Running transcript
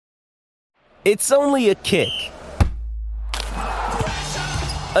It's only a kick,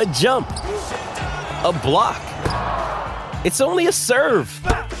 a jump, a block. It's only a serve.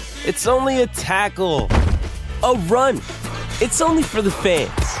 It's only a tackle, a run. It's only for the fans.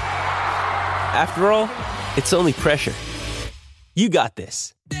 After all, it's only pressure. You got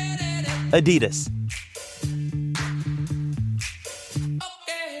this. Adidas.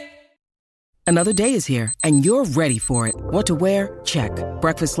 Another day is here, and you're ready for it. What to wear? Check.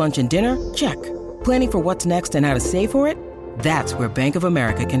 Breakfast, lunch, and dinner? Check. Planning for what's next and how to save for it? That's where Bank of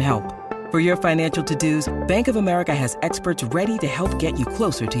America can help. For your financial to-dos, Bank of America has experts ready to help get you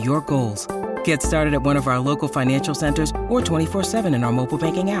closer to your goals. Get started at one of our local financial centers or 24/7 in our mobile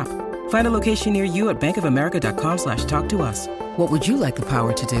banking app. Find a location near you at bankofamerica.com/talktous. What would you like the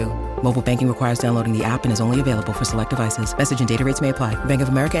power to do? Mobile banking requires downloading the app and is only available for select devices. Message and data rates may apply. Bank of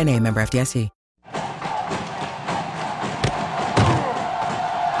America N.A., member FDIC.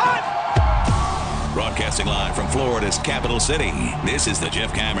 Broadcasting live from Florida's capital city, this is the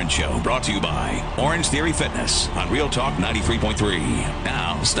Jeff Cameron Show, brought to you by Orange Theory Fitness on Real Talk 93.3.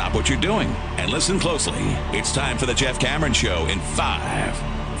 Now, stop what you're doing and listen closely. It's time for the Jeff Cameron Show in 5,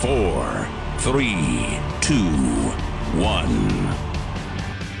 4, 3, 2, 1.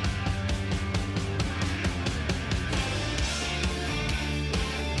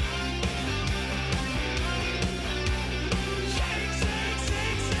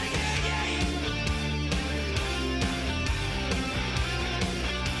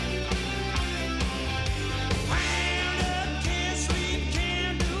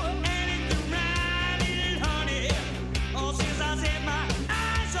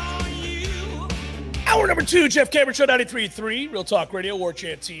 Hour number 2, Jeff Cameron Show 93.3, Real Talk Radio, War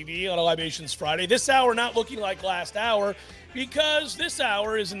Chant TV on a Libations Friday. This hour not looking like last hour because this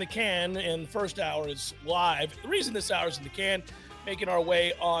hour is in the can and first hour is live. The reason this hour is in the can, making our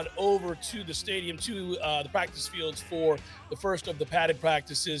way on over to the stadium, to the practice fields for the first of the padded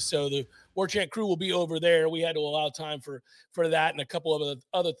practices. So the War Chant crew will be over there. We had to allow time for that and a couple of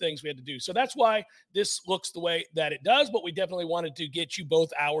other things we had to do. So that's why this looks the way that it does, but we definitely wanted to get you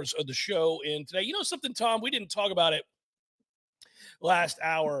both hours of the show in today. You know something, Tom? We didn't talk about it last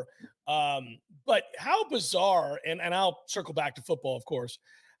hour, but how bizarre, and I'll circle back to football, of course,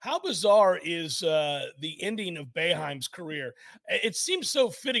 how bizarre is the ending of Boeheim's career? It seems so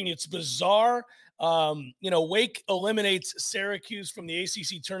fitting. It's bizarre. Wake eliminates Syracuse from the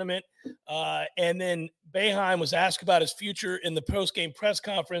ACC tournament. And then Boeheim was asked about his future in the post-game press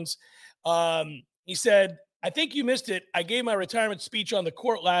conference. He said, "I think you missed it. I gave my retirement speech on the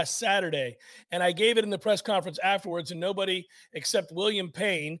court last Saturday, and I gave it in the press conference afterwards, and nobody except William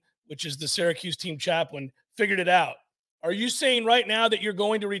Payne, which is the Syracuse team chaplain, figured it out. Are you saying right now that you're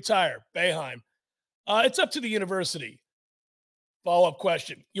going to retire?" Boeheim. It's up to the university. Follow-up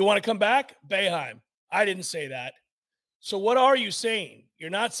question. You want to come back? Boeheim. I didn't say that. So what are you saying?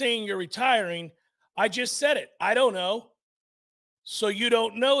 You're not saying you're retiring. I just said it. I don't know. So you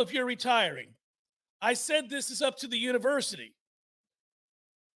don't know if you're retiring. I said this is up to the university.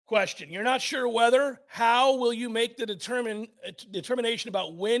 Question. You're not sure whether. How will you make the determination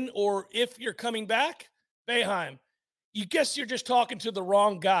about when or if you're coming back? Boeheim. You guess you're just talking to the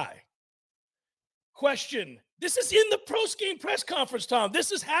wrong guy. Question. This is in the post-game press conference, Tom.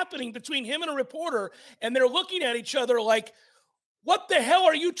 This is happening between him and a reporter, and they're looking at each other like, what the hell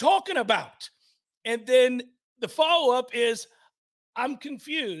are you talking about? And then the follow-up is, I'm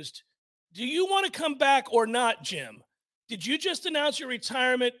confused. Do you want to come back or not, Jim? Did you just announce your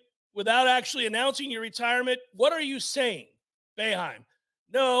retirement without actually announcing your retirement? What are you saying? Boeheim.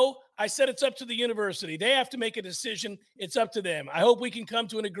 No, I said it's up to the university. They have to make a decision. It's up to them. I hope we can come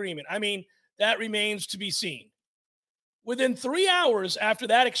to an agreement. I mean, that remains to be seen. Within 3 hours after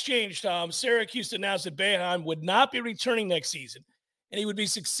that exchange, Tom, Syracuse announced that Boeheim would not be returning next season, and he would be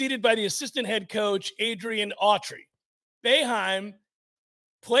succeeded by the assistant head coach, Adrian Autry. Boeheim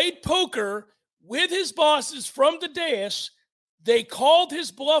played poker with his bosses from the dais. They called his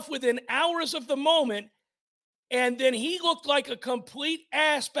bluff within hours of the moment, and then he looked like a complete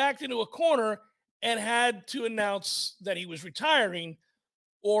ass backed into a corner and had to announce that he was retiring,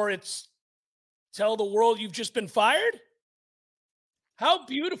 or it's tell the world you've just been fired? How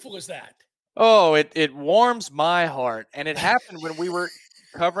beautiful is that? Oh, it warms my heart. And it happened when we were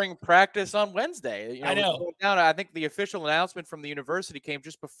covering practice on Wednesday. I know. I think the official announcement from the university came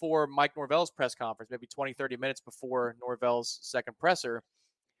just before Mike Norvell's press conference, maybe 20, 30 minutes before Norvell's second presser.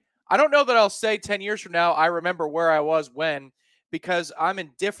 I don't know that I'll say 10 years from now, I remember where I was when, because I'm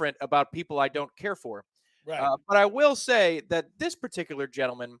indifferent about people I don't care for. Right. But I will say that this particular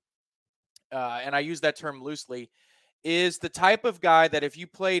gentleman, and I use that term loosely, is the type of guy that if you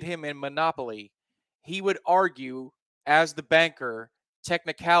played him in Monopoly, he would argue as the banker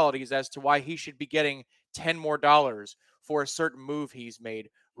technicalities as to why he should be getting $10 more for a certain move he's made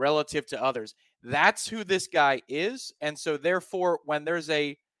relative to others. That's who this guy is. And so therefore, when there's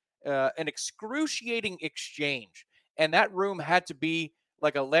an excruciating exchange, and that room had to be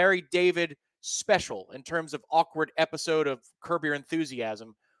like a Larry David special in terms of awkward episode of Curb Your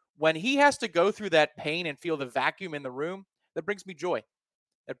Enthusiasm, when he has to go through that pain and feel the vacuum in the room, that brings me joy.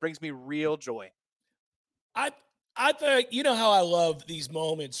 That brings me real joy. I think, you know how I love these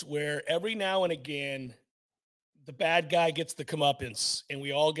moments where every now and again the bad guy gets the comeuppance and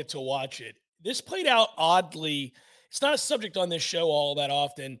we all get to watch it. This played out oddly. It's not a subject on this show all that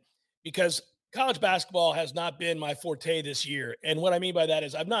often because college basketball has not been my forte this year. And what I mean by that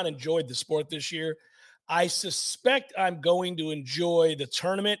is I've not enjoyed the sport this year. I suspect I'm going to enjoy the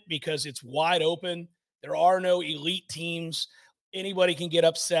tournament because it's wide open. There are no elite teams. Anybody can get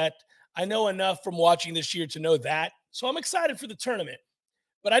upset. I know enough from watching this year to know that. So I'm excited for the tournament.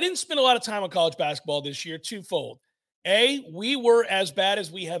 But I didn't spend a lot of time on college basketball this year, twofold. A, we were as bad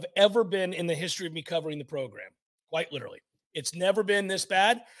as we have ever been in the history of me covering the program, quite literally. It's never been this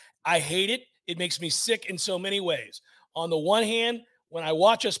bad. I hate it. It makes me sick in so many ways. On the one hand, when I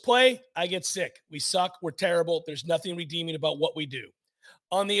watch us play, I get sick. We suck. We're terrible. There's nothing redeeming about what we do.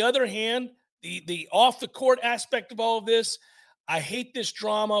 On the other hand, the off-the-court aspect of all of this, I hate this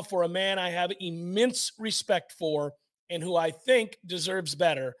drama for a man I have immense respect for and who I think deserves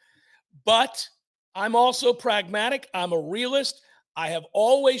better. But I'm also pragmatic. I'm a realist. I have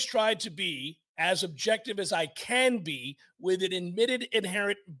always tried to be as objective as I can be with an admitted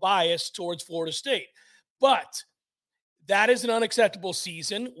inherent bias towards Florida State. But that is an unacceptable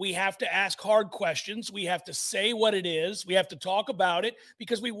season. We have to ask hard questions. We have to say what it is. We have to talk about it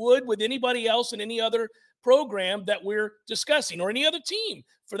because we would with anybody else in any other program that we're discussing or any other team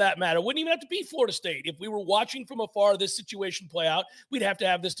for that matter. Wouldn't even have to be Florida State. If we were watching from afar this situation play out, we'd have to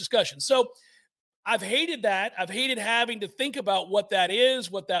have this discussion. So I've hated that. I've hated having to think about what that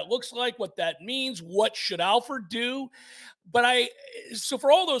is, what that looks like, what that means, what should Alford do. So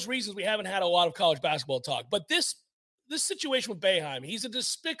for all those reasons, we haven't had a lot of college basketball talk. But this situation with Boeheim, he's a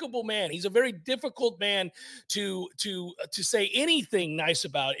despicable man. He's a very difficult man to say anything nice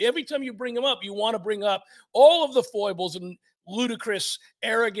about. Every time you bring him up, you want to bring up all of the foibles and ludicrous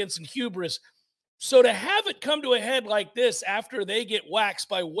arrogance and hubris. So to have it come to a head like this after they get waxed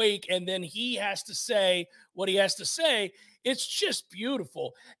by Wake and then he has to say what he has to say, it's just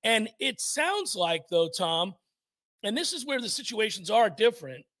beautiful. And it sounds like, though, Tom, and this is where the situations are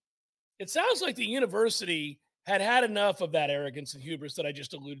different, it sounds like the university had enough of that arrogance and hubris that I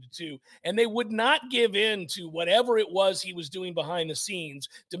just alluded to, and they would not give in to whatever it was he was doing behind the scenes,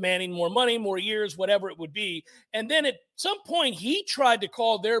 demanding more money, more years, whatever it would be. And then at some point, he tried to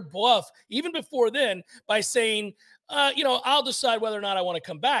call their bluff, even before then, by saying, I'll decide whether or not I want to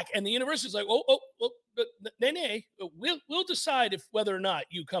come back. And the university's like, we'll decide if whether or not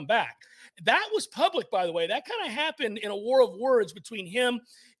you come back. That was public, by the way. That kind of happened in a war of words between him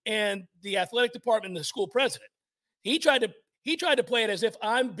and the athletic department and the school president. He tried to play it as if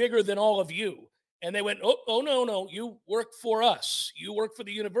I'm bigger than all of you. And they went, oh, no, you work for us. You work for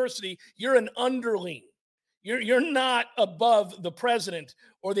the university. You're an underling. You're not above the president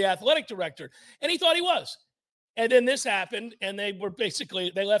or the athletic director. And he thought he was. And then this happened, and they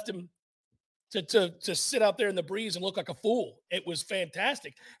left him to sit out there in the breeze and look like a fool. It was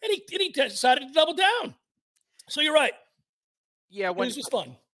fantastic. And he decided to double down. So you're right. Yeah, this was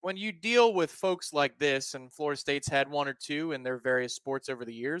fun. When you deal with folks like this, and Florida State's had one or two in their various sports over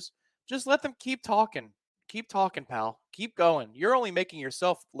the years, just let them keep talking. Keep talking, pal. Keep going. You're only making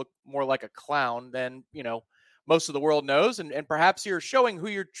yourself look more like a clown than, most of the world knows. And perhaps you're showing who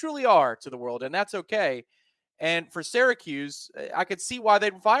you truly are to the world, and that's okay. And for Syracuse, I could see why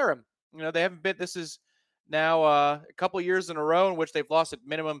they'd fire him. They haven't been – this is now a couple of years in a row in which they've lost at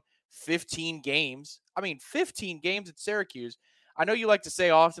minimum 15 games. 15 games at Syracuse. I know you like to say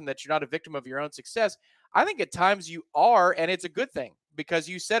often that you're not a victim of your own success. I think at times you are, and it's a good thing because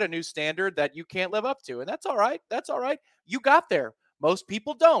you set a new standard that you can't live up to, and that's all right. That's all right. You got there. Most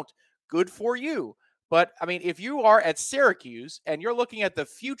people don't. Good for you. But, if you are at Syracuse and you're looking at the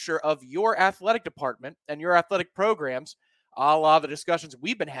future of your athletic department and your athletic programs, a la the discussions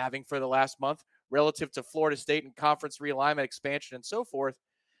we've been having for the last month relative to Florida State and conference realignment, expansion, and so forth,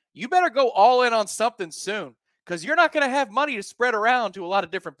 you better go all in on something soon. Because you're not going to have money to spread around to a lot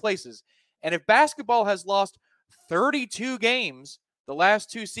of different places. And if basketball has lost 32 games the last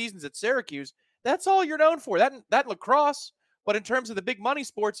 2 seasons at Syracuse, that's all you're known for. That lacrosse. But in terms of the big money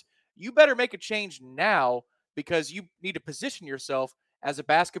sports, you better make a change now because you need to position yourself as a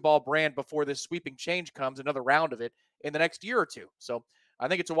basketball brand before this sweeping change comes, another round of it in the next year or two. So I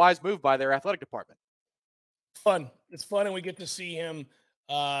think it's a wise move by their athletic department. Fun. It's fun, and we get to see him,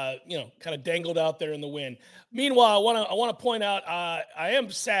 kind of dangled out there in the wind. Meanwhile, I want to point out, I am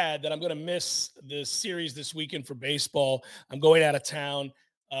sad that I'm going to miss the series this weekend for baseball. I'm going out of town.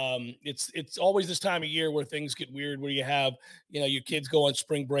 It's always this time of year where things get weird, where you have, your kids go on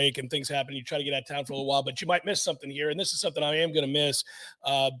spring break and things happen. You try to get out of town for a little while, but you might miss something here. And this is something I am going to miss.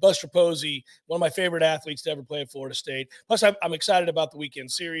 Buster Posey, one of my favorite athletes to ever play at Florida State. Plus, I'm excited about the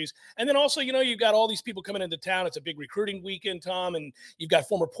weekend series. And then also, you've got all these people coming into town. It's a big recruiting weekend, Tom, and you've got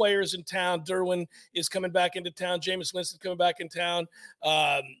former players in town. Derwin is coming back into town. Jameis Winston coming back in town.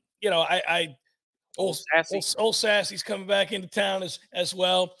 Old Sassy's coming back into town as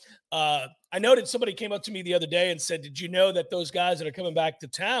well. I noted somebody came up to me the other day and said, "Did you know that those guys that are coming back to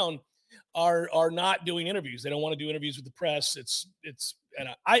town are not doing interviews? They don't want to do interviews with the press." And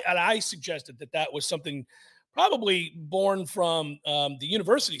I suggested that was something probably born from the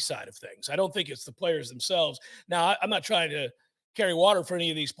university side of things. I don't think it's the players themselves. Now, I'm not trying to carry water for any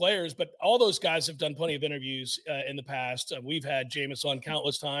of these players, but all those guys have done plenty of interviews in the past. We've had Jameis on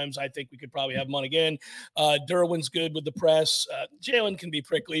countless times. I think we could probably have him on again. Derwin's good with the press. Jalen can be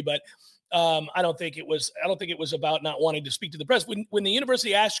prickly, but I don't think it was about not wanting to speak to the press. When the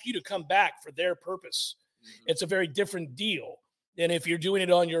university asks you to come back for their purpose, it's a very different deal than if you're doing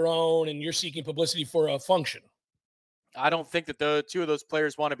it on your own and you're seeking publicity for a function. I don't think that the two of those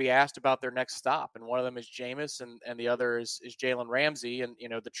players want to be asked about their next stop. And one of them is Jameis and the other is Jalen Ramsey. And,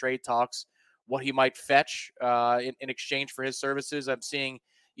 the trade talks, what he might fetch in exchange for his services. I'm seeing,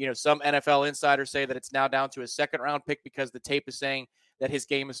 some NFL insiders say that it's now down to a second round pick because the tape is saying that his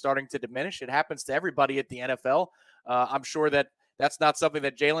game is starting to diminish. It happens to everybody at the NFL. I'm sure that that's not something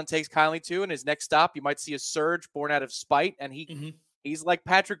that Jalen takes kindly to. In his next stop, you might see a surge born out of spite. And he's like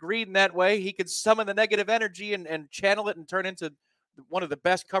Patrick Reed in that way. He could summon the negative energy and channel it and turn into one of the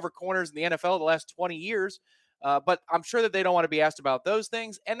best cover corners in the NFL the last 20 years. But I'm sure that they don't want to be asked about those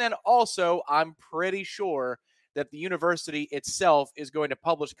things. And then also, I'm pretty sure that the university itself is going to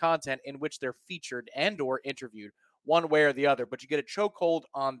publish content in which they're featured and or interviewed one way or the other. But you get a chokehold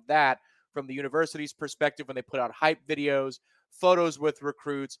on that from the university's perspective when they put out hype videos, photos with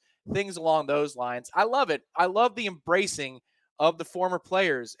recruits, things along those lines. I love it. I love the embracing of the former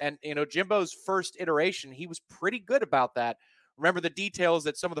players. And, Jimbo's first iteration, he was pretty good about that. Remember the details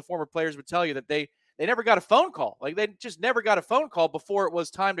that some of the former players would tell you, that they never got a phone call. Like, they just never got a phone call before it was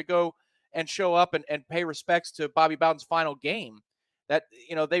time to go and show up and pay respects to Bobby Bowden's final game. That,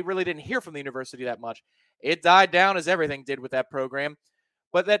 they really didn't hear from the university that much. It died down as everything did with that program.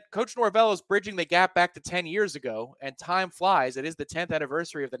 But that Coach Norvell is bridging the gap back to 10 years ago, and time flies. It is the 10th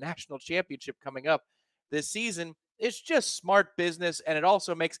anniversary of the national championship coming up this season. It's just smart business, and it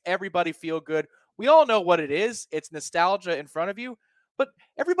also makes everybody feel good. We all know what it is. It's nostalgia in front of you, but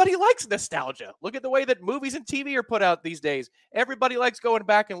everybody likes nostalgia. Look at the way that movies and TV are put out these days. Everybody likes going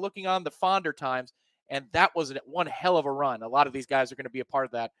back and looking on the fonder times, and that was one hell of a run. A lot of these guys are going to be a part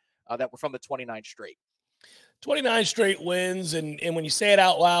of that, that were from the 29 straight. 29 straight wins, and when you say it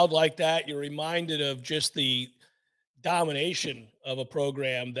out loud like that, you're reminded of just the domination of a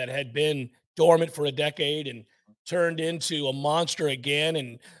program that had been dormant for a decade and turned into a monster again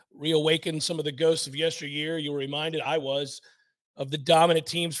and reawakened some of the ghosts of yesteryear. You were reminded, I was, of the dominant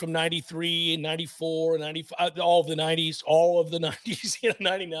teams from 93 and 94 and 95, all of the 90s,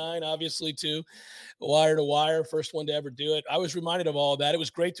 99, obviously, too. Wire to wire, first one to ever do it. I was reminded of all of that. It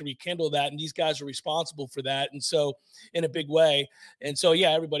was great to rekindle that, and these guys are responsible for that, and so in a big way. And so,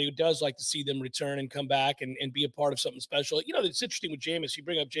 yeah, everybody who does like to see them return and come back and be a part of something special. It's interesting with Jameis. You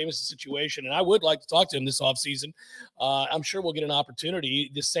bring up Jameis' situation, and I would like to talk to him this offseason. I'm sure we'll get an opportunity.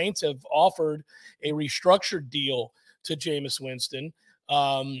 The Saints have offered a restructured deal to Jameis Winston.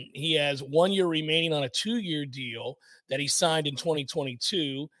 He has 1 year remaining on a 2-year deal that he signed in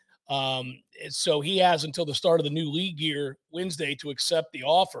 2022. So he has until the start of the new league year Wednesday to accept the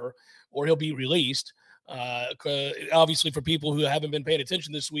offer, or he'll be released. Obviously, for people who haven't been paying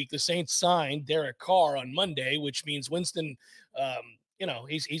attention this week, the Saints signed Derek Carr on Monday, which means Winston,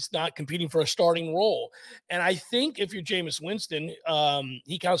 he's not competing for a starting role. And I think if you're Jameis Winston,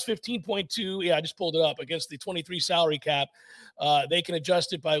 he counts 15.2. Yeah, I just pulled it up against the 23 salary cap. They can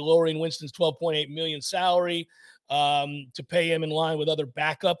adjust it by lowering Winston's $12.8 million salary to pay him in line with other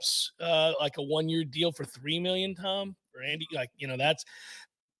backups, like a 1-year deal for $3 million, Tom or Andy.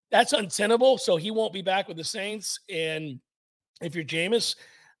 That's untenable. So he won't be back with the Saints. And if you're Jameis,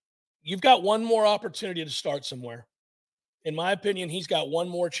 you've got one more opportunity to start somewhere. In my opinion, he's got one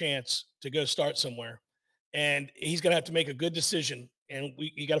more chance to go start somewhere. and he's going to have to make a good decision. And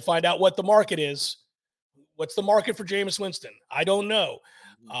you got to find out what the market is. What's the market for Jameis Winston? I don't know.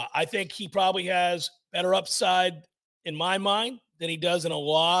 I think he probably has better upside in my mind than he does in a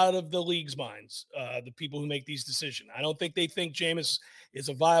lot of the league's minds, the people who make these decisions. I don't think they think Jameis is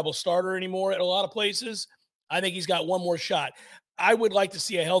a viable starter anymore at a lot of places. I think he's got one more shot. I would like to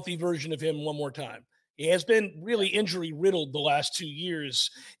see a healthy version of him one more time. He has been really injury riddled the last 2 years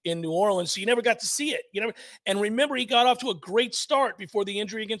in New Orleans, so you never got to see it. And remember, he got off to a great start before the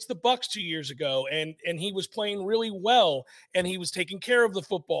injury against the Bucs 2 years ago, and he was playing really well, and he was taking care of the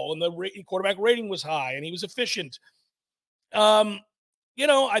football, and the quarterback rating was high, and he was efficient.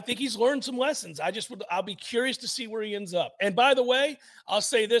 I think he's learned some lessons. I'll be curious to see where he ends up. And by the way, I'll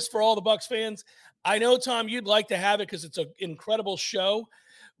say this for all the Bucs fans. I know, Tom, you'd like to have it because it's an incredible show,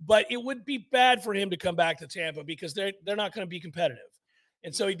 but it would be bad for him to come back to Tampa because they're not going to be competitive.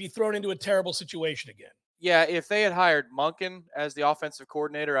 And so he'd be thrown into a terrible situation again. Yeah, if they had hired Monken as the offensive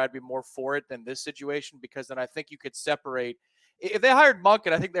coordinator, I'd be more for it than this situation, because then I think you could separate. If they hired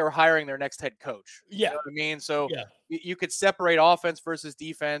Monken, I think they were hiring their next head coach. Yeah. You know what I mean? So yeah. you could separate offense versus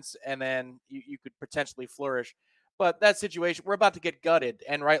defense, and then you could potentially flourish. But that situation, we're about to get gutted,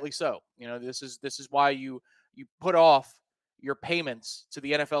 and rightly so. This is why you put off your payments to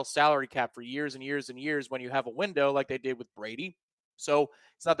the NFL salary cap for years and years and years when you have a window like they did with Brady. So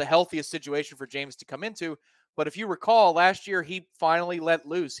it's not the healthiest situation for James to come into. But if you recall, last year he finally let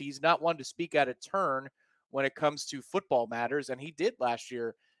loose. He's not one to speak out of turn when it comes to football matters, and he did last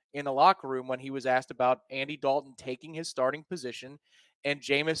year in the locker room when he was asked about Andy Dalton taking his starting position. And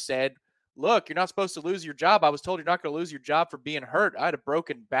Jameis said, look, you're not supposed to lose your job. I was told you're not going to lose your job for being hurt. I had a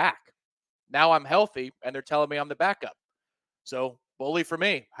broken back. Now I'm healthy, and they're telling me I'm the backup. So bully for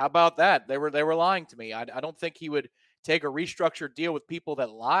me. How about that? They were lying to me. I don't think he would take a restructured deal with people that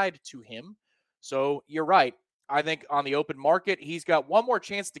lied to him. So you're right. I think on the open market, he's got one more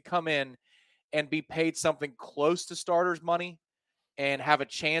chance to come in and be paid something close to starters money and have a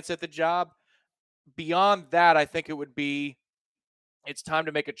chance at the job. Beyond that, I think it's time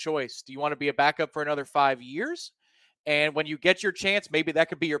to make a choice. Do you want to be a backup for another 5 years? And when you get your chance, maybe that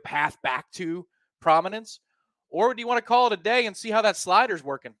could be your path back to prominence. Or do you want to call it a day and see how that slider's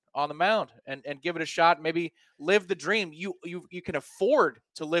working on the mound and give it a shot? Maybe live the dream. You can afford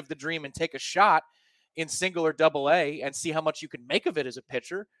to live the dream and take a shot in single or double A and see how much you can make of it as a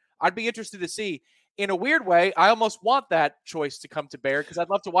pitcher. I'd be interested to see. In a weird way, I almost want that choice to come to bear because I'd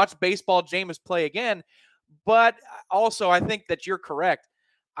love to watch baseball Jameis play again. But also, I think that you're correct.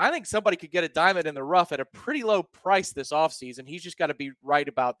 I think somebody could get a diamond in the rough at a pretty low price this offseason. He's just got to be right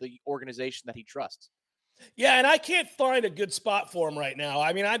about the organization that he trusts. Yeah, and I can't find a good spot for him right now.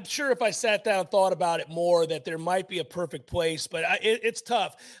 I mean, I'm sure if I sat down and thought about it more that there might be a perfect place, but it's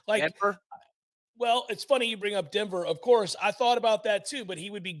tough. Like Denver? Well, it's funny you bring up Denver. Of course, I thought about that too, but he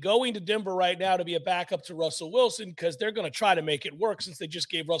would be going to Denver right now to be a backup to Russell Wilson because they're going to try to make it work since they just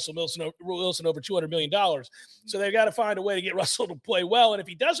gave Russell Wilson over $200 million. So they've got to find a way to get Russell to play well. And if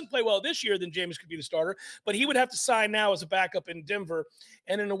he doesn't play well this year, then Jameis could be the starter. But he would have to sign now as a backup in Denver.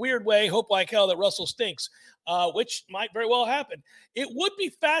 And in a weird way, hope like hell that Russell stinks, which might very well happen. It would be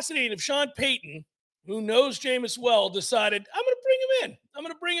fascinating if Sean Payton, who knows Jameis well, decided, I'm going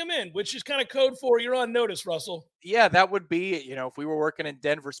to bring him in, which is kind of code for you're on notice, Russell. Yeah, that would be, if we were working in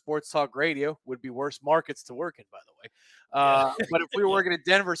Denver Sports Talk Radio, would be worse markets to work in, by the way. But if we were working at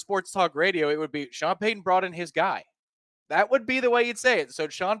Denver Sports Talk Radio, it would be Sean Payton brought in his guy. That would be the way you'd say it. So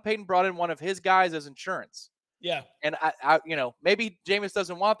Sean Payton brought in one of his guys as insurance. Yeah. And I maybe Jameis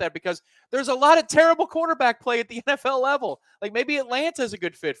doesn't want that because there's a lot of terrible quarterback play at the NFL level. Like maybe Atlanta's a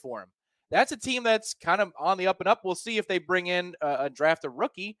good fit for him. That's a team that's kind of on the up and up. We'll see if they bring in a draft a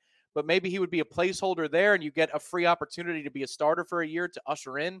rookie, but maybe he would be a placeholder there and you get a free opportunity to be a starter for a year to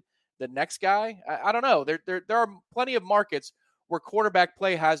usher in the next guy. I don't know. There are plenty of markets where quarterback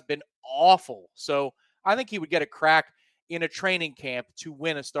play has been awful. So I think he would get a crack in a training camp to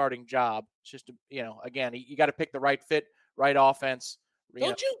win a starting job. It's just, again, you got to pick the right fit, right offense.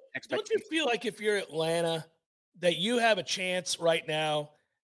 Don't you feel like if you're Atlanta that you have a chance right now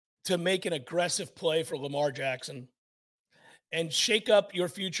to make an aggressive play for Lamar Jackson and shake up your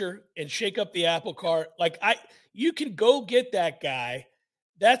future and shake up the apple cart? Like you can go get that guy.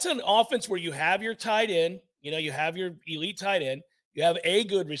 That's an offense where you have your tight end, you have your elite tight end, you have a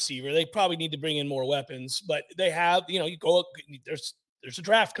good receiver. They probably need to bring in more weapons, but they have, you go, there's a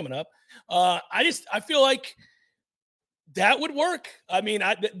draft coming up. I feel like that would work. I mean,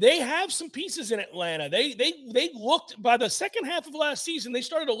 they have some pieces in Atlanta. They looked by the second half of last season, they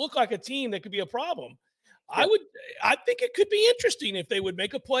started to look like a team that could be a problem. Yeah. I think it could be interesting if they would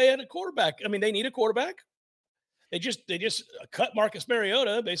make a play at a quarterback. I mean, they need a quarterback. They just cut Marcus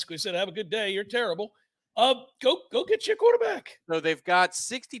Mariota, basically said, have a good day. You're terrible. Go get your quarterback. So they've got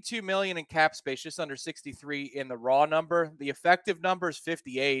 $62 million in cap space, just under 63 in the raw number. The effective number is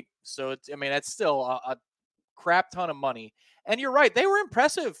 58. So that's still a crap ton of money. And you're right, they were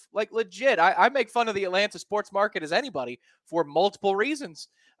impressive, like legit. I make fun of the Atlanta sports market as anybody for multiple reasons.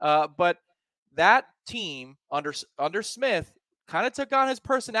 But that team under Smith kind of took on his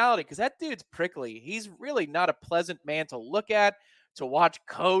personality, because that dude's prickly. He's really not a pleasant man to look at, to watch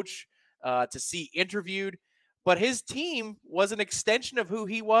coach, to see interviewed. But his team was an extension of who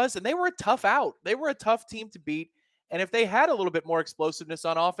he was, and they were a tough out. They were a tough team to beat. And if they had a little bit more explosiveness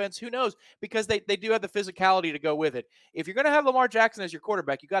on offense, who knows? Because they do have the physicality to go with it. If you're going to have Lamar Jackson as your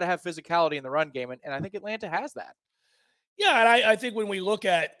quarterback, you got to have physicality in the run game, and I think Atlanta has that. Yeah, and I think when we look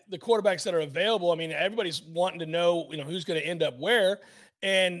at the quarterbacks that are available, everybody's wanting to know, who's going to end up where.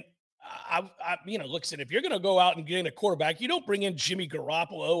 And listen, if you're going to go out and get a quarterback, you don't bring in Jimmy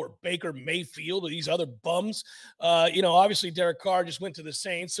Garoppolo or Baker Mayfield or these other bums. Obviously Derek Carr just went to the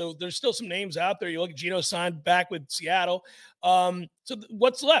Saints, so there's still some names out there. You look at Geno signed back with Seattle. So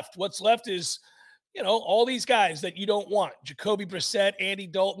what's left? What's left is, all these guys that you don't want: Jacoby Brissett, Andy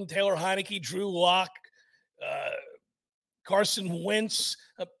Dalton, Taylor Heineke, Drew Lock, Carson Wentz.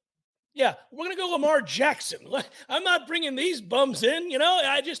 Yeah, we're going to go Lamar Jackson. I'm not bringing these bums in.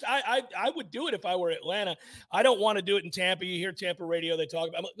 I would do it if I were Atlanta. I don't want to do it in Tampa. You hear Tampa radio, they talk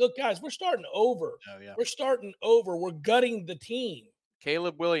about, look, guys, we're starting over. Oh, yeah. We're starting over. We're gutting the team.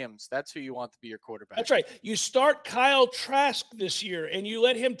 Caleb Williams, that's who you want to be your quarterback. That's right. You start Kyle Trask this year, and you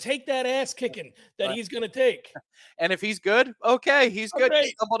let him take that ass kicking that he's going to take. And if he's good, okay, he's good. Right.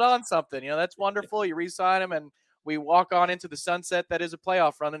 You stumbled on something. That's wonderful. You re-sign him, and we walk on into the sunset that is a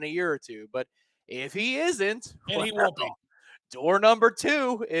playoff run in a year or two. But if he isn't, and he won't be, door number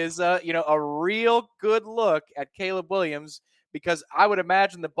 2 is a real good look at Caleb Williams, because I would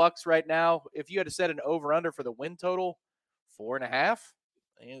imagine the Bucs right now, if you had to set an over-under for the win total, 4.5.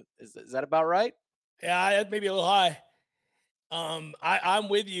 Is that about right? Yeah, maybe a little high. I'm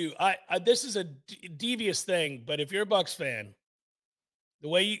with you. This is a devious thing, but if you're a Bucs fan, the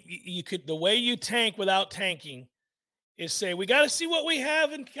way you tank without tanking is say, we got to see what we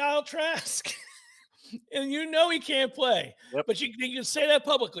have in Kyle Trask. And he can't play. Yep. But you can say that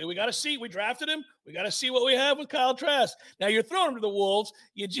publicly. We got to see. We drafted him. We got to see what we have with Kyle Trask. Now you're throwing him to the Wolves.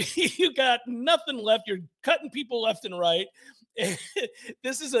 You got nothing left. You're cutting people left and right.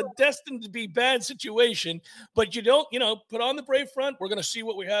 This is a destined to be bad situation. But you don't, put on the brave front. We're going to see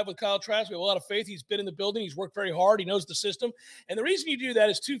what we have with Kyle Trask. We have a lot of faith. He's been in the building. He's worked very hard. He knows the system. And the reason you do that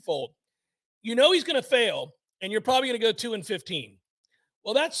is twofold. He's going to fail, and you're probably going to go 2-15.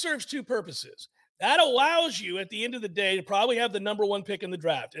 Well, that serves two purposes. That allows you at the end of the day to probably have the number 1 pick in the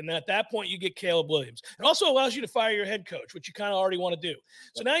draft. And at that point, you get Caleb Williams. It also allows you to fire your head coach, which you kind of already want to do.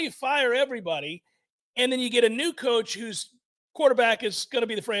 So now you fire everybody, and then you get a new coach whose quarterback is going to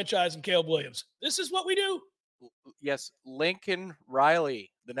be the franchise in Caleb Williams. This is what we do. Yes, Lincoln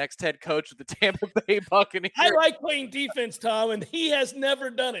Riley, the next head coach of the Tampa Bay Buccaneers. I like playing defense, Tom, and he has never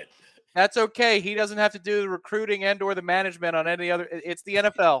done it. That's okay. He doesn't have to do the recruiting and or the management on any other. It's the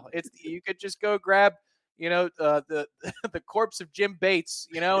NFL. You could just go grab, the corpse of Jim Bates,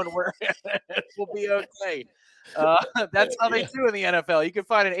 and we'll be okay. That's how they do in the NFL. You can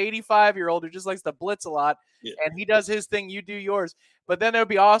find an 85-year-old who just likes to blitz a lot, and he does his thing, you do yours. But then it would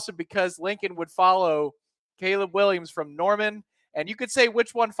be awesome because Lincoln would follow Caleb Williams from Norman, and you could say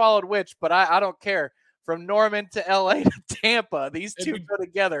which one followed which, but I don't care. From Norman to LA to Tampa, these two go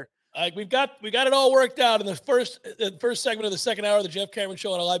together. We got it all worked out in the first segment of the second hour of the Jeff Cameron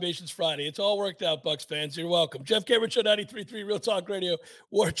Show on Libations Friday. It's all worked out, Bucs fans. You're welcome. Jeff Cameron Show, 93.3 Real Talk Radio,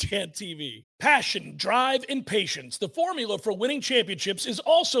 War Chant TV. Passion, drive, and patience. The formula for winning championships is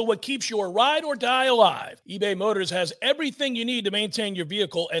also what keeps your ride or die alive. eBay Motors has everything you need to maintain your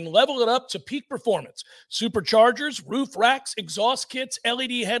vehicle and level it up to peak performance. Superchargers, roof racks, exhaust kits,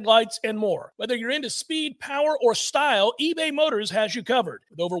 LED headlights, and more. Whether you're into speed, power, or style, eBay Motors has you covered.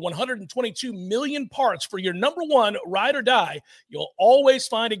 With over 122 million parts for your number 1 ride or die, you'll always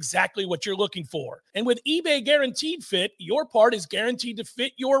find exactly what you're looking for. And with eBay Guaranteed Fit, your part is guaranteed to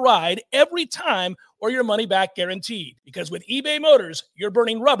fit your ride every time, or your money back guaranteed. Because with eBay Motors, you're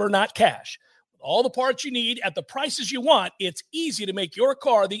burning rubber, not cash. With all the parts you need at the prices you want, it's easy to make your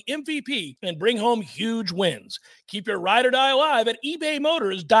car the MVP and bring home huge wins. Keep your ride or die alive at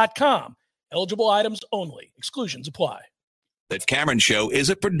ebaymotors.com. Eligible items only. Exclusions apply. The Cameron Show is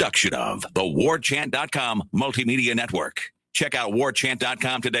a production of the WarChant.com Multimedia Network. Check out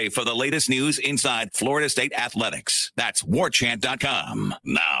warchant.com today for the latest news inside Florida State athletics. That's warchant.com.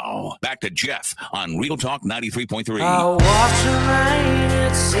 Now, back to Jeff on Real Talk 93.3. I watched the rain,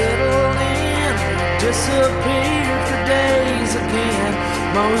 it settled in, disappeared for days again.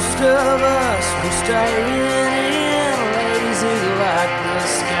 Most of us were staying in, lazy like the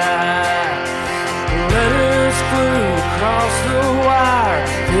sky. Letters flew across the wire,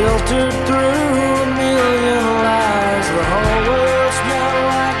 filtered through a million lies. The whole world smelled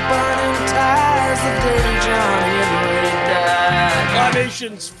like burning tires the day John Henry died. Live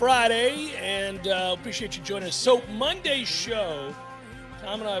Nation's Friday, and appreciate you joining us. So Monday's show,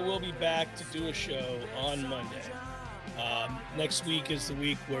 Tom and I will be back to do a show on Monday. Next week is the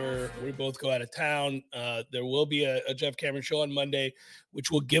week where we both go out of town. There will be a Jeff Cameron show on Monday,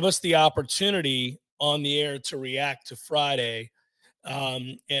 which will give us the opportunity on the air to react to Friday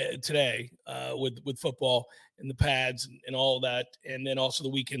today with football and the pads and all of that, and then also the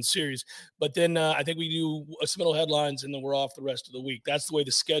weekend series. But then I think we do middle headlines, and then we're off the rest of the week. That's the way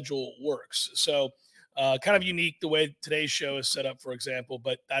the schedule works. So kind of unique the way today's show is set up, for example,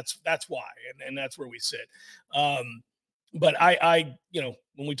 but that's why, and that's where we sit. But I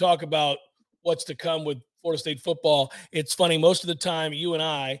when we talk about what's to come with Florida State football, it's funny. Most of the time, you and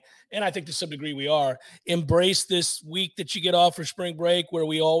I think to some degree we are, embrace this week that you get off for spring break, where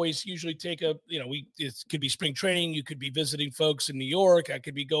we always usually take it could be spring training. You could be visiting folks in New York. I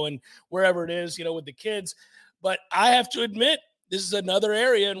could be going wherever it is, with the kids. But I have to admit, this is another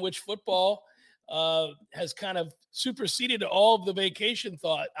area in which football has kind of superseded all of the vacation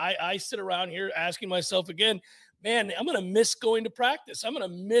thought. I sit around here asking myself again, man, I'm going to miss going to practice. I'm going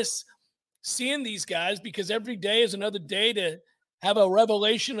to miss seeing these guys, because every day is another day to have a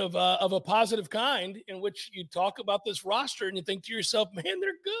revelation of a positive kind, in which you talk about this roster and you think to yourself, man,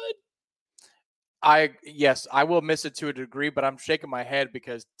 they're good. Yes, I will miss it to a degree, but I'm shaking my head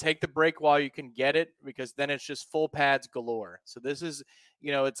because take the break while you can get it, because then it's just full pads galore. So this is,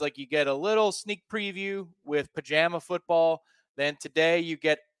 it's like you get a little sneak preview with pajama football. Then today you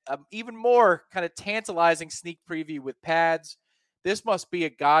get even more kind of tantalizing sneak preview with pads. This must be a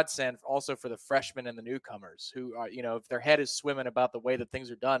godsend also for the freshmen and the newcomers who are, if their head is swimming about the way that things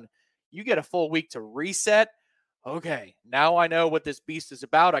are done, you get a full week to reset. Okay, now I know what this beast is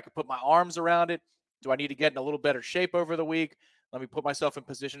about. I can put my arms around it. Do I need to get in a little better shape over the week? Let me put myself in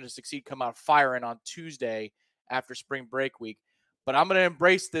position to succeed, come out firing on Tuesday after spring break week. But I'm going to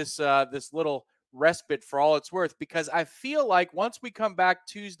embrace this this little respite for all it's worth, because I feel like once we come back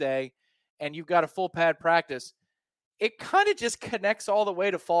Tuesday and you've got a full pad practice, it kind of just connects all the way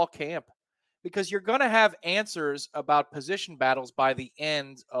to fall camp, because you're going to have answers about position battles by the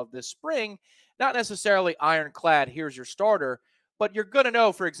end of the spring. Not necessarily ironclad, here's your starter, but you're going to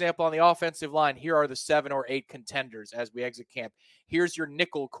know, for example, on the offensive line, here are the 7 or 8 contenders as we exit camp. Here's your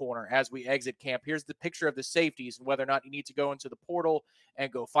nickel corner as we exit camp. Here's the picture of the safeties and whether or not you need to go into the portal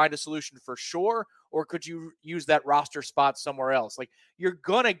and go find a solution for sure, or could you use that roster spot somewhere else? Like, you're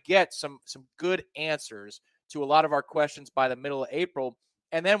going to get some good answers to a lot of our questions by the middle of April.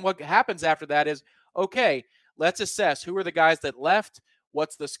 And then what happens after that is, okay, let's assess who are the guys that left.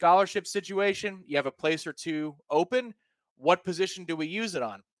 What's the scholarship situation? You have a place or two open. What position do we use it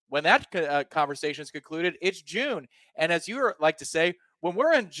on? When that conversation is concluded, it's June. And as you like to say, when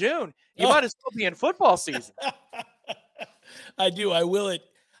we're in June, you might as well be in football season. I do. I will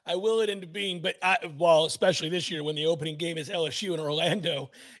it into being, but especially this year when the opening game is LSU in Orlando.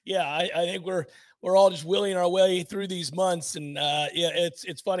 Yeah, I think we're all just willing our way through these months, and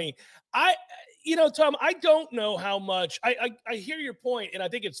it's funny. Tom, I don't know how much I hear your point, and I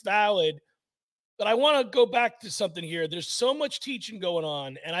think it's valid, but I want to go back to something here. There's so much teaching going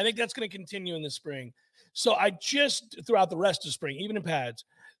on, and I think that's going to continue in the spring. So throughout the rest of spring, even in pads.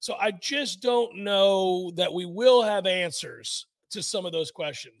 So I just don't know that we will have answers to some of those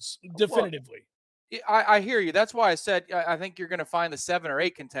questions definitively. Well, I hear you. That's why I said I think you're going to find the 7 or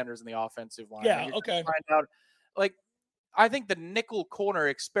 8 contenders in the offensive line. Yeah, okay. Find out, I think the nickel corner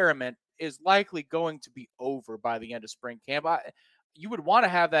experiment is likely going to be over by the end of spring camp. You would want to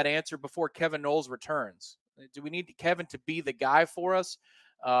have that answer before Kevin Knowles returns. Do we need Kevin to be the guy for us?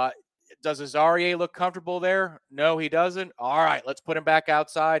 Does Azarie look comfortable there? No, he doesn't. All right, let's put him back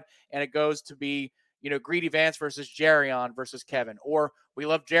outside, and it goes to be, Greedy Vance versus Jerrion versus Kevin. Or we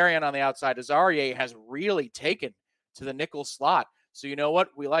love Jerrion on the outside. Azarie has really taken to the nickel slot. So you know what?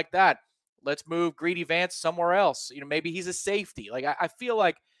 We like that. Let's move Greedy Vance somewhere else. Maybe he's a safety. I feel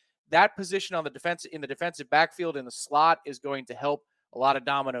like that position on the defense, in the defensive backfield in the slot, is going to help a lot of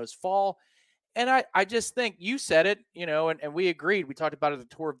dominoes fall. And I just think you said it, and we agreed. We talked about it at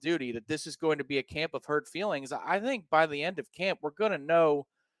the tour of duty that this is going to be a camp of hurt feelings. I think by the end of camp, we're going to know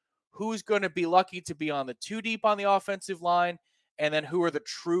who's going to be lucky to be on the 2 deep on the offensive line, and then who are the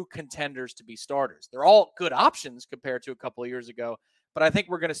true contenders to be starters. They're all good options compared to a couple of years ago, but I think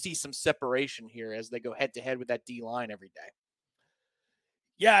we're going to see some separation here as they go head to head with that D line every day.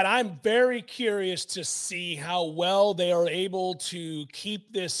 Yeah, and I'm very curious to see how well they are able to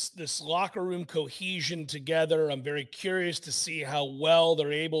keep this locker room cohesion together. I'm very curious to see how well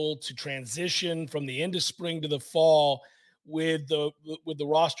they're able to transition from the end of spring to the fall with the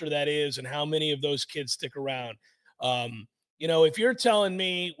roster that is, and how many of those kids stick around. If you're telling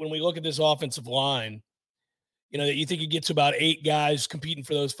me when we look at this offensive line, that you think you get to about 8 guys competing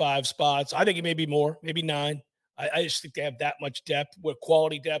for those 5 spots, I think it may be more, maybe 9. I just think they have that much depth, with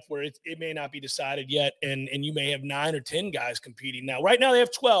quality depth, where it may not be decided yet, and you may have 9 or 10 guys competing. Now, right now they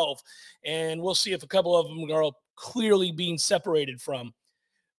have 12, and we'll see if a couple of them are clearly being separated from.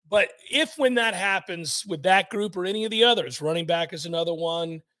 But when that happens with that group or any of the others, running back is another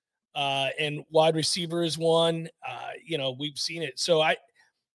one, and wide receiver is one. We've seen it. So I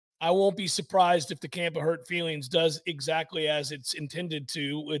won't be surprised if the Camp of Hurt Feelings does exactly as it's intended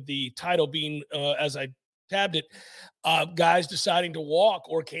to, with the title being, as I tabbed it, guys deciding to walk.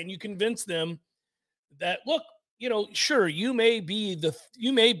 Or can you convince them that, look, sure, you may be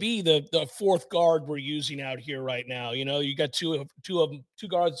the fourth guard we're using out here right now. You got two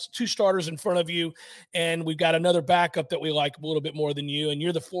guards, 2 starters in front of you, and we've got another backup that we like a little bit more than you, and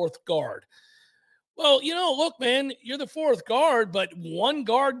you're the fourth guard. Well, look, man, you're the fourth guard, but one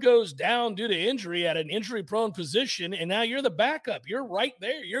guard goes down due to injury at an injury-prone position, and now you're the backup. You're right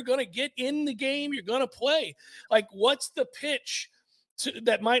there. You're going to get in the game. You're going to play. Like, what's the pitch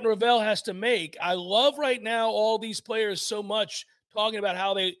that Mike Norvell has to make? I love right now all these players so much talking about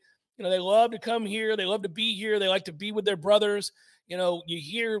how they love to come here. They love to be here. They like to be with their brothers. You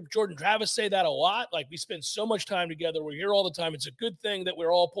hear Jordan Travis say that a lot. Like, we spend so much time together. We're here all the time. It's a good thing that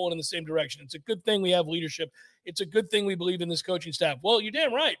we're all pulling in the same direction. It's a good thing we have leadership. It's a good thing we believe in this coaching staff. Well, you're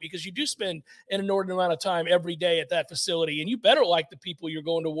damn right, because you do spend an inordinate amount of time every day at that facility, and you better like the people you're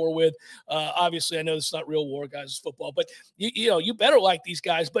going to war with. Obviously, I know this is not real war, guys. It's football, but you better like these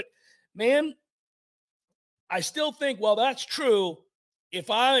guys. But man, I still think, well, that's true. If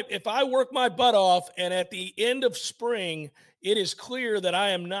I work my butt off, and at the end of spring, it is clear that I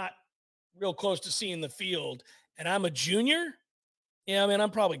am not real close to seeing the field, and I'm a junior, I'm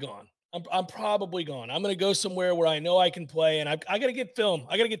probably gone. I'm probably gone. I'm going to go somewhere where I know I can play, and I got to get film.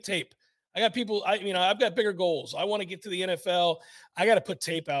 I got to get tape. I got people. I've got bigger goals. I want to get to the NFL. I got to put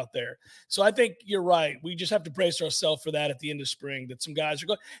tape out there. So I think you're right. We just have to brace ourselves for that at the end of spring, that some guys are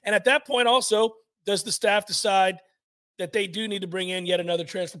going. And at that point, also, does the staff decide that they do need to bring in yet another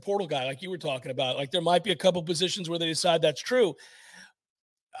transfer portal guy, like you were talking about? Like, there might be a couple positions where they decide that's true.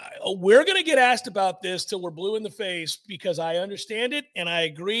 We're going to get asked about this till we're blue in the face, because I understand it and I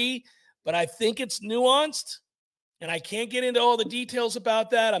agree, but I think it's nuanced, and I can't get into all the details about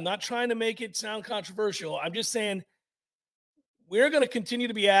that. I'm not trying to make it sound controversial. I'm just saying we're going to continue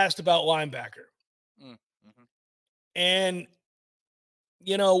to be asked about linebacker. Mm-hmm. And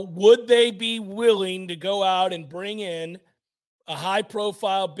would they be willing to go out and bring in a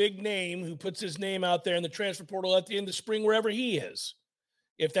high-profile, big name who puts his name out there in the transfer portal at the end of spring, wherever he is?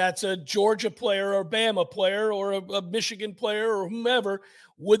 If that's a Georgia player or a Bama player or a Michigan player or whomever,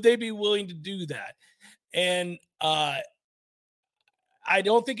 would they be willing to do that? And I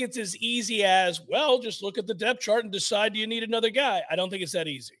don't think it's as easy as, well, just look at the depth chart and decide, do you need another guy? I don't think it's that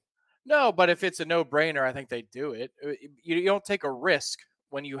easy. No, but if it's a no-brainer, I think they do it. You don't take a risk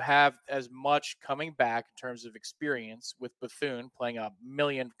when you have as much coming back in terms of experience, with Bethune playing 1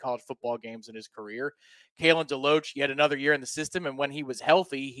 million college football games in his career. Kalen DeLoach, yet another year in the system, and when he was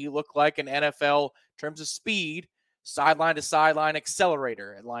healthy, he looked like an NFL, in terms of speed, sideline to sideline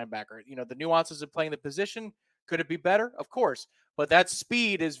accelerator at linebacker. The nuances of playing the position, could it be better? Of course, but that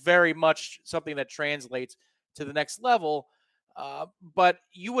speed is very much something that translates to the next level. But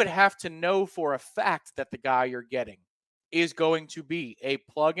you would have to know for a fact that the guy you're getting is going to be a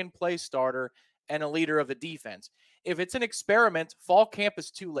plug-and-play starter and a leader of the defense. If it's an experiment, fall camp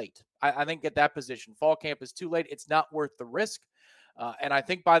is too late. I think at that position, fall camp is too late. It's not worth the risk. And I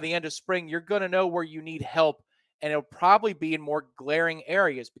think by the end of spring, you're going to know where you need help, and it'll probably be in more glaring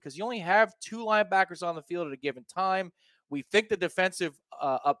areas, because you only have 2 linebackers on the field at a given time. We think the defensive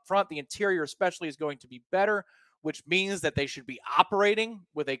up front, the interior especially, is going to be better, which means that they should be operating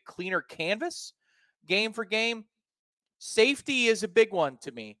with a cleaner canvas game for game. Safety is a big one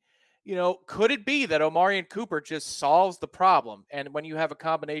to me. Could it be that Omarion Cooper just solves the problem? And when you have a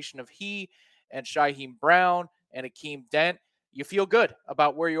combination of he and Shaheem Brown and Akeem Dent, you feel good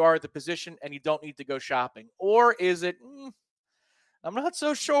about where you are at the position and you don't need to go shopping? Or is it, I'm not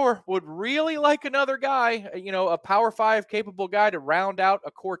so sure, would really like another guy, a Power 5 capable guy to round out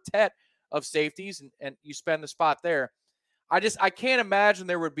a quartet of safeties, and you spend the spot there. I can't imagine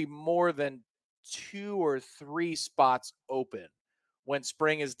there would be more than 2 or 3 spots open when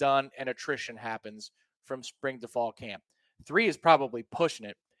spring is done and attrition happens from spring to fall camp. 3 is probably pushing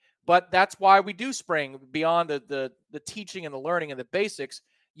it, but that's why we do spring. Beyond the teaching and the learning and the basics,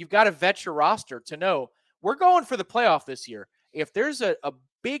 you've got to vet your roster to know we're going for the playoff this year. If there's a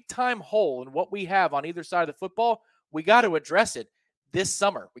big time hole in what we have on either side of the football, we got to address it this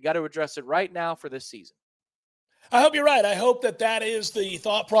summer. We got to address it right now for this season. I hope you're right. I hope that is the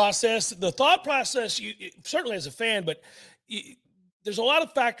thought process. The thought process, you certainly as a fan, but there's a lot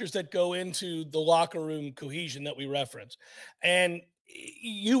of factors that go into the locker room cohesion that we reference. And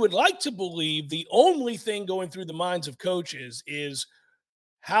you would like to believe the only thing going through the minds of coaches is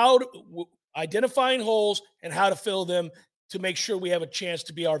how to, identifying holes and how to fill them to make sure we have a chance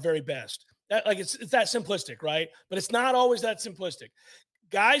to be our very best. It's that simplistic, right? But it's not always that simplistic.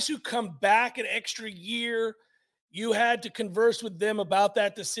 Guys who come back an extra year, you had to converse with them about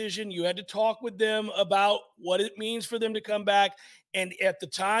that decision. You had to talk with them about what it means for them to come back. And at the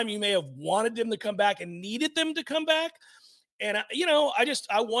time, you may have wanted them to come back and needed them to come back. And,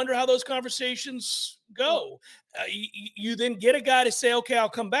 I wonder how those conversations go. You then get a guy to say, okay, I'll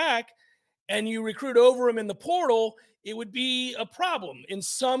come back, and you recruit over him in the portal. It would be a problem in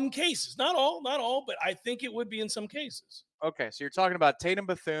some cases. Not all, but I think it would be in some cases. Okay, so you're talking about Tatum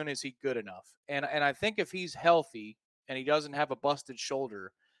Bethune. Is he good enough? And I think if he's healthy and he doesn't have a busted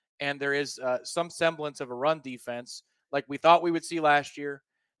shoulder and there is some semblance of a run defense like we thought we would see last year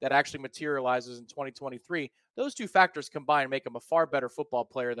that actually materializes in 2023, those two factors combined make him a far better football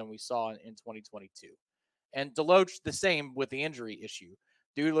player than we saw in 2022. And Deloach, the same with the injury issue.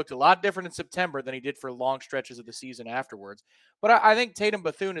 Dude looked a lot different in September than he did for long stretches of the season afterwards. But I think Tatum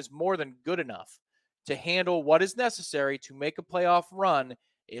Bethune is more than good enough to handle what is necessary to make a playoff run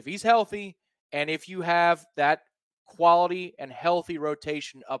if he's healthy and if you have that quality and healthy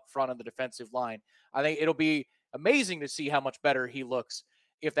rotation up front on the defensive line. I think it'll be amazing to see how much better he looks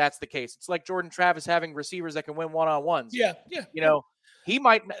if that's the case. It's like Jordan Travis having receivers that can win one-on-ones. Yeah.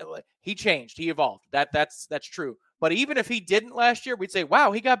 He changed, he evolved. That's true. But even if he didn't last year, we'd say,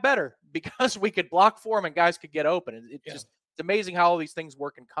 wow, he got better because we could block for him and guys could get open. It's amazing how all these things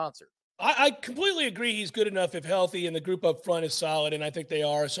work in concert. I completely agree he's good enough if healthy and the group up front is solid, and I think they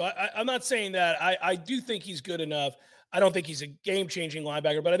are. So I'm not saying that. I do think he's good enough. I don't think he's a game-changing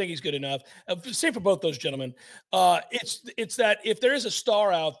linebacker, but I think he's good enough. Same for both those gentlemen. It's that if there is a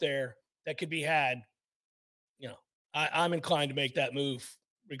star out there that could be had, I'm inclined to make that move,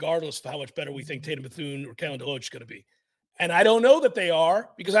 regardless of how much better we think Tatum Bethune or Kalen Deloach is going to be. And I don't know that they are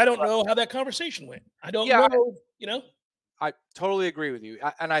because I don't know how that conversation went. I don't know, I totally agree with you.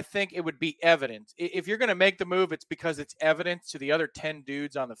 And I think it would be evident. If you're going to make the move, it's because it's evident to the other 10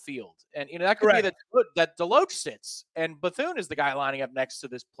 dudes on the field. And, that could be that Deloach sits and Bethune is the guy lining up next to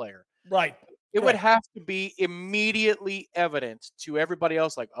this player. Right. It would have to be immediately evident to everybody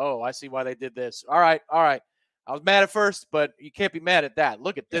else, like, oh, I see why they did this. All right. I was mad at first, but you can't be mad at that.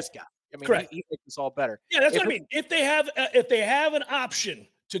 Look at this guy. I mean, he makes this all better. Yeah, that's what I mean. If they have an option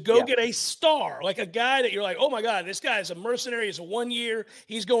to go get a star, like a guy that you're like, oh my God, this guy is a mercenary. He's a 1 year.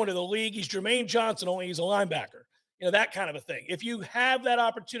 He's going to the league. He's Jermaine Johnson, only he's a linebacker. That kind of a thing. If you have that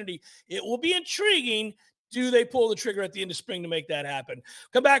opportunity, it will be intriguing. Do they pull the trigger at the end of spring to make that happen?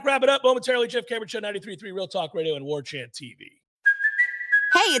 Come back, wrap it up momentarily. Jeff Cameron Show, 93.3 Real Talk Radio and War Chant TV.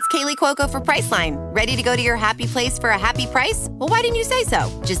 Hey, it's Kaylee Cuoco for Priceline. Ready to go to your happy place for a happy price? Well, why didn't you say so?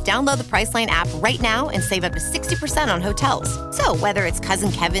 Just download the Priceline app right now and save up to 60% on hotels. So whether it's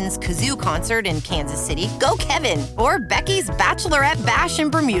Cousin Kevin's Kazoo Concert in Kansas City, go Kevin, or Becky's Bachelorette Bash in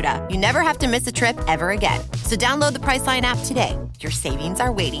Bermuda, you never have to miss a trip ever again. So download the Priceline app today. Your savings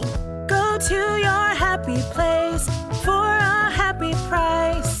are waiting. Go to your happy place for a happy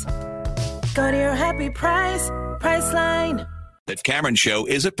price. Go to your happy price, Priceline. The Cameron Show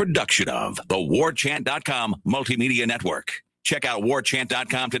is a production of the WarChant.com Multimedia Network. Check out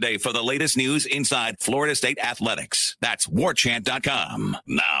WarChant.com today for the latest news inside Florida State athletics. That's WarChant.com.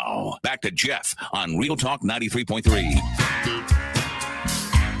 Now, back to Jeff on Real Talk 93.3.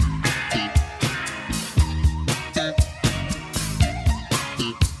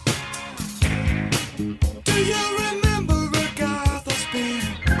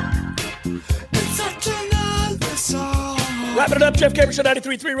 Wrapping it up, Jeff Cameron Show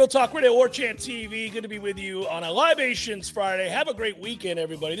 93.3 Real Talk Radio, War Chant TV. Good to be with you on a Libations Friday. Have a great weekend,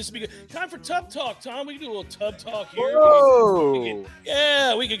 everybody. This will be good. Time for Tub Talk, Tom. We can do a little Tub Talk here.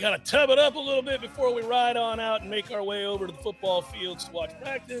 We can kind of tub it up a little bit before we ride on out and make our way over to the football fields to watch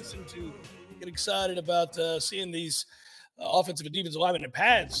practice and to get excited about seeing these offensive and defensive linemen in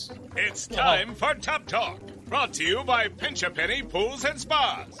pads. It's time for Tub Talk, brought to you by Pinch A Penny Pools and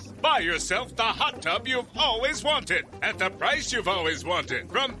Spas. Buy yourself the hot tub you've always wanted at the price you've always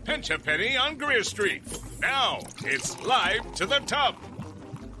wanted from Pinch A Penny on Greer Street. Now, it's live to the tub.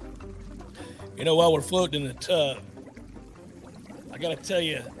 You know, while we're floating in the tub, I got to tell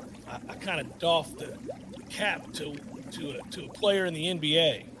you, I kind of doffed the cap to a player in the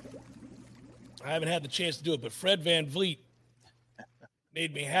NBA. I haven't had the chance to do it, but Fred VanVleet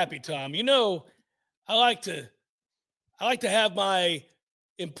made me happy, Tom. You know, I like to have my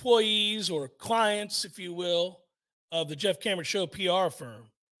employees or clients, if you will, of the Jeff Cameron Show PR firm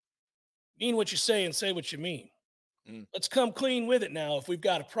mean what you say and say what you mean. Let's come clean with it now if we've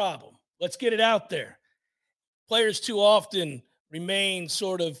got a problem. Let's get it out there. Players too often remain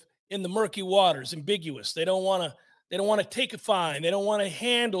sort of in the murky waters, ambiguous. They don't want to take a fine. They don't want to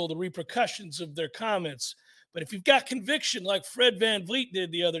handle the repercussions of their comments. But if you've got conviction like Fred VanVleet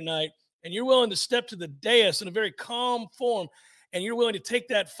did the other night, and you're willing to step to the dais in a very calm form, and you're willing to take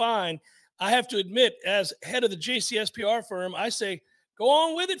that fine, I have to admit, as head of the JCS PR firm, I say, go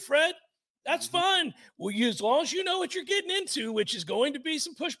on with it, Fred. That's fine. Well, as long as you know what you're getting into, which is going to be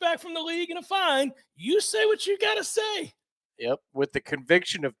some pushback from the league and a fine, you say what you got to say. Yep, with the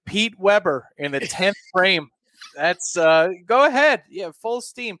conviction of Pete Weber in the 10th frame. That's go ahead. Yeah, full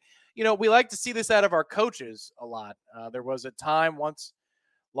steam. You know, we like to see this out of our coaches a lot. There was a time once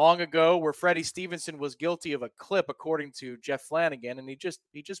long ago where Freddie Stevenson was guilty of a clip, according to Jeff Flanagan, and he just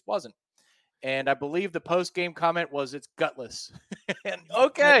wasn't. And I believe the post-game comment was, it's gutless. And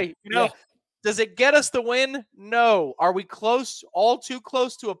okay, does it get us the win? No. Are we close, all too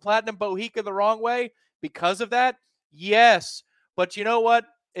close to a platinum Bohica the wrong way because of that? Yes. But you know what?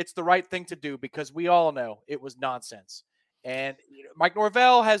 It's the right thing to do because we all know it was nonsense. And Mike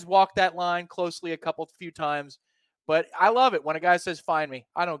Norvell has walked that line closely a few times. But I love it when a guy says, fine me.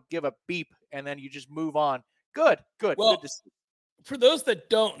 I don't give a beep. And then you just move on. Good. Well, good to see. For those that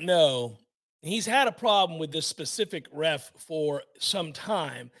don't know, he's had a problem with this specific ref for some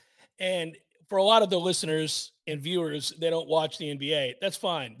time. And for a lot of the listeners and viewers, they don't watch the NBA. That's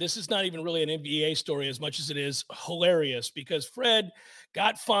fine. This is not even really an NBA story as much as it is hilarious because Fred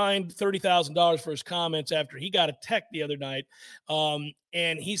got fined $30,000 for his comments after he got a tech the other night.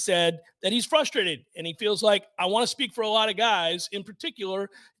 And he said that he's frustrated and he feels like, I want to speak for a lot of guys. In particular,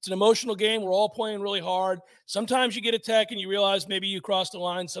 it's an emotional game. We're all playing really hard. Sometimes you get a tech and you realize maybe you crossed the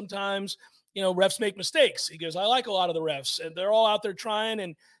line. Sometimes, refs make mistakes. He goes, I like a lot of the refs and they're all out there trying.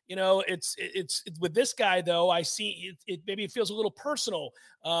 And, it's with this guy though, I see it maybe it feels a little personal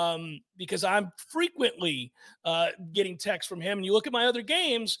because I'm frequently getting texts from him. And you look at my other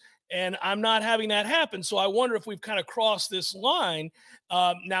games and I'm not having that happen. So I wonder if we've kind of crossed this line.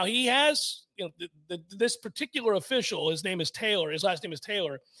 Now he has, this particular official, his name is Taylor. His last name is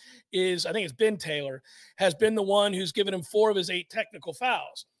Taylor. I think it's Ben Taylor, has been the one who's given him 4 of his 8 technical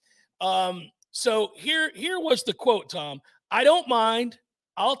fouls. So here was the quote, Tom. I don't mind.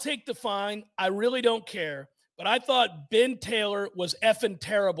 I'll take the fine. I really don't care. But I thought Ben Taylor was effing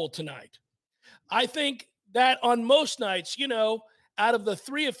terrible tonight. I think that on most nights, out of the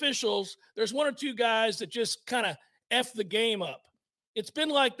 3 officials, there's 1 or 2 guys that just kind of F the game up. It's been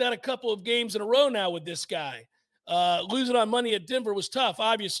like that a couple of games in a row now with this guy. Losing on Monday at Denver was tough.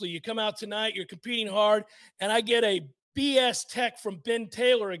 Obviously, you come out tonight, you're competing hard, and I get a BS tech from Ben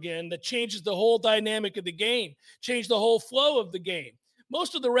Taylor again that changes the whole dynamic of the game, changed the whole flow of the game.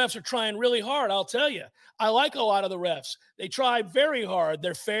 Most of the refs are trying really hard, I'll tell you. I like a lot of the refs. They try very hard.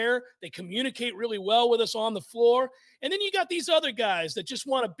 They're fair. They communicate really well with us on the floor. And then you got these other guys that just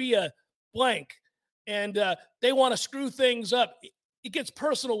want to be a blank, and they want to screw things up. It gets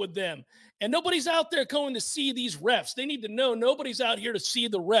personal with them. And nobody's out there going to see these refs. They need to know nobody's out here to see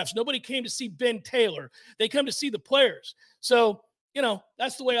the refs. Nobody came to see Ben Taylor. They come to see the players. So,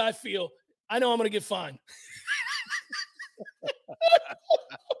 that's the way I feel. I know I'm going to get fined.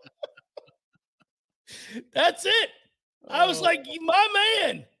 That's it. I was like, my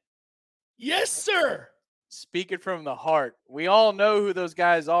man. Yes, sir. Speaking from the heart. We all know who those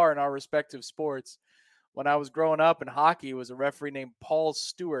guys are in our respective sports. When I was growing up in hockey, it was a referee named Paul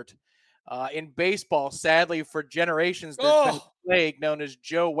Stewart. In baseball, sadly, for generations, there's been a plague known as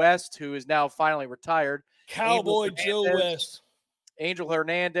Joe West, who is now finally retired. Cowboy Joe West. Angel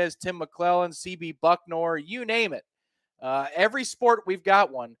Hernandez, Tim McClellan, C.B. Bucknor, you name it. Every sport we've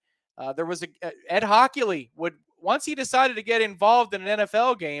got one. There was Ed Hockley would, once he decided to get involved in an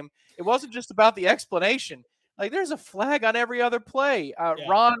NFL game, it wasn't just about the explanation. Like, there's a flag on every other play.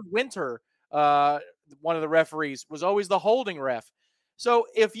 Ron Winter, one of the referees, was always the holding ref. So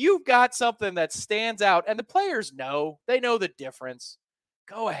if you've got something that stands out and the players know, they know the difference,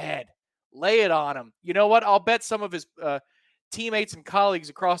 go ahead, lay it on them. You know what? I'll bet some of his teammates and colleagues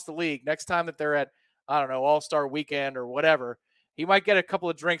across the league, next time that they're at, I don't know, All-Star Weekend or whatever, he might get a couple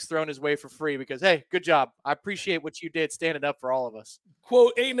of drinks thrown his way for free because, hey, good job. I appreciate what you did standing up for all of us.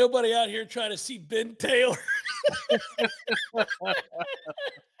 Quote, ain't nobody out here trying to see Ben Taylor.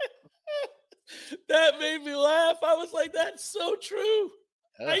 That made me laugh. I was like, that's so true.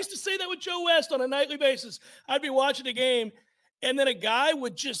 I used to say that with Joe West on a nightly basis. I'd be watching a game, and then a guy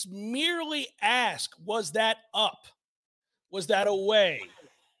would just merely ask, was that up? Was that away?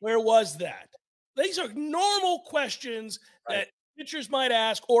 Where was that? These are normal questions that pitchers might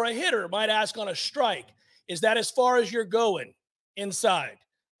ask, or a hitter might ask on a strike. Is that as far as you're going inside?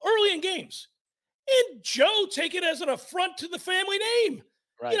 Early in games. And Joe take it as an affront to the family name.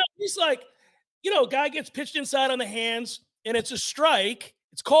 Right. He's like, guy gets pitched inside on the hands, and it's a strike.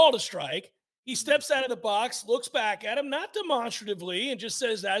 It's called a strike. He steps out of the box, looks back at him, not demonstratively, and just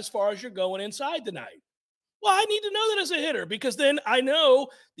says, as far as you're going inside tonight. Well, I need to know that as a hitter, because then I know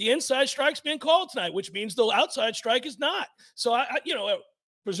the inside strike's being called tonight, which means the outside strike is not. So I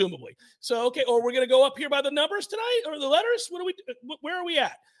presumably. So, okay, or we're going to go up here by the numbers tonight or the letters? Where are we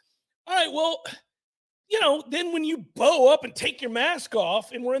at? All right, well, then when you bow up and take your mask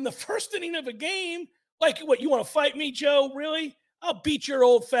off and we're in the first inning of a game, like, what, you want to fight me, Joe? Really? I'll beat your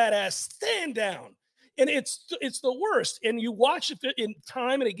old fat ass. Stand down. And it's the worst. And you watch it in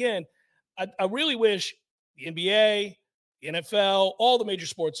time and again. I really wish the NBA, the NFL, all the major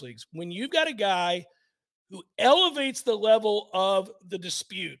sports leagues, when you've got a guy who elevates the level of the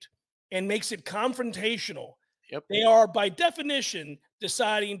dispute and makes it confrontational, they are by definition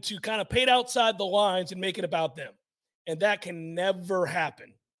deciding to kind of paint outside the lines and make it about them. And that can never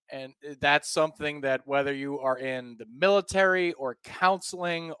happen. And that's something that, whether you are in the military or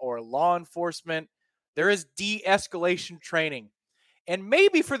counseling or law enforcement, there is de-escalation training. And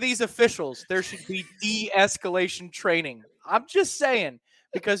maybe for these officials, there should be de-escalation training. I'm just saying,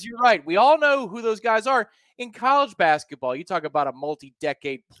 because you're right. We all know who those guys are. In college basketball, you talk about a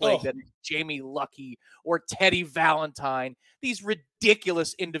multi-decade plague that is Jamie Luckey or Teddy Valentine, these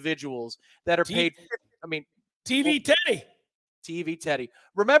ridiculous individuals that are paid. TV Teddy.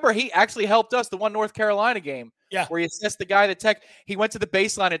 Remember, he actually helped us the one North Carolina game where he assessed the guy that he went to the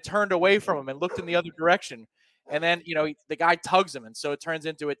baseline and turned away from him and looked in the other direction. And then, the guy tugs him. And so it turns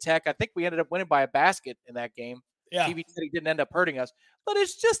into a tech. I think we ended up winning by a basket in that game. Yeah. TV Teddy didn't end up hurting us, but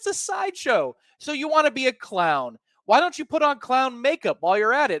it's just a sideshow. So you want to be a clown. Why don't you put on clown makeup while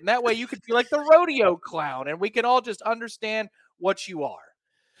you're at it? And that way you could be like the rodeo clown and we can all just understand what you are.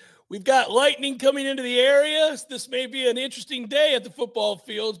 We've got lightning coming into the area. This may be an interesting day at the football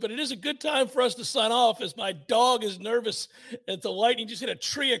fields, but it is a good time for us to sign off as my dog is nervous that the lightning just hit a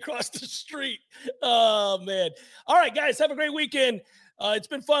tree across the street. Oh, man. All right, guys, have a great weekend. It's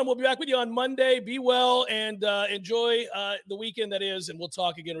been fun. We'll be back with you on Monday. Be well and enjoy the weekend that is, and we'll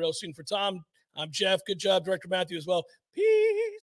talk again real soon. For Tom, I'm Jeff. Good job, Director Matthew, as well. Peace.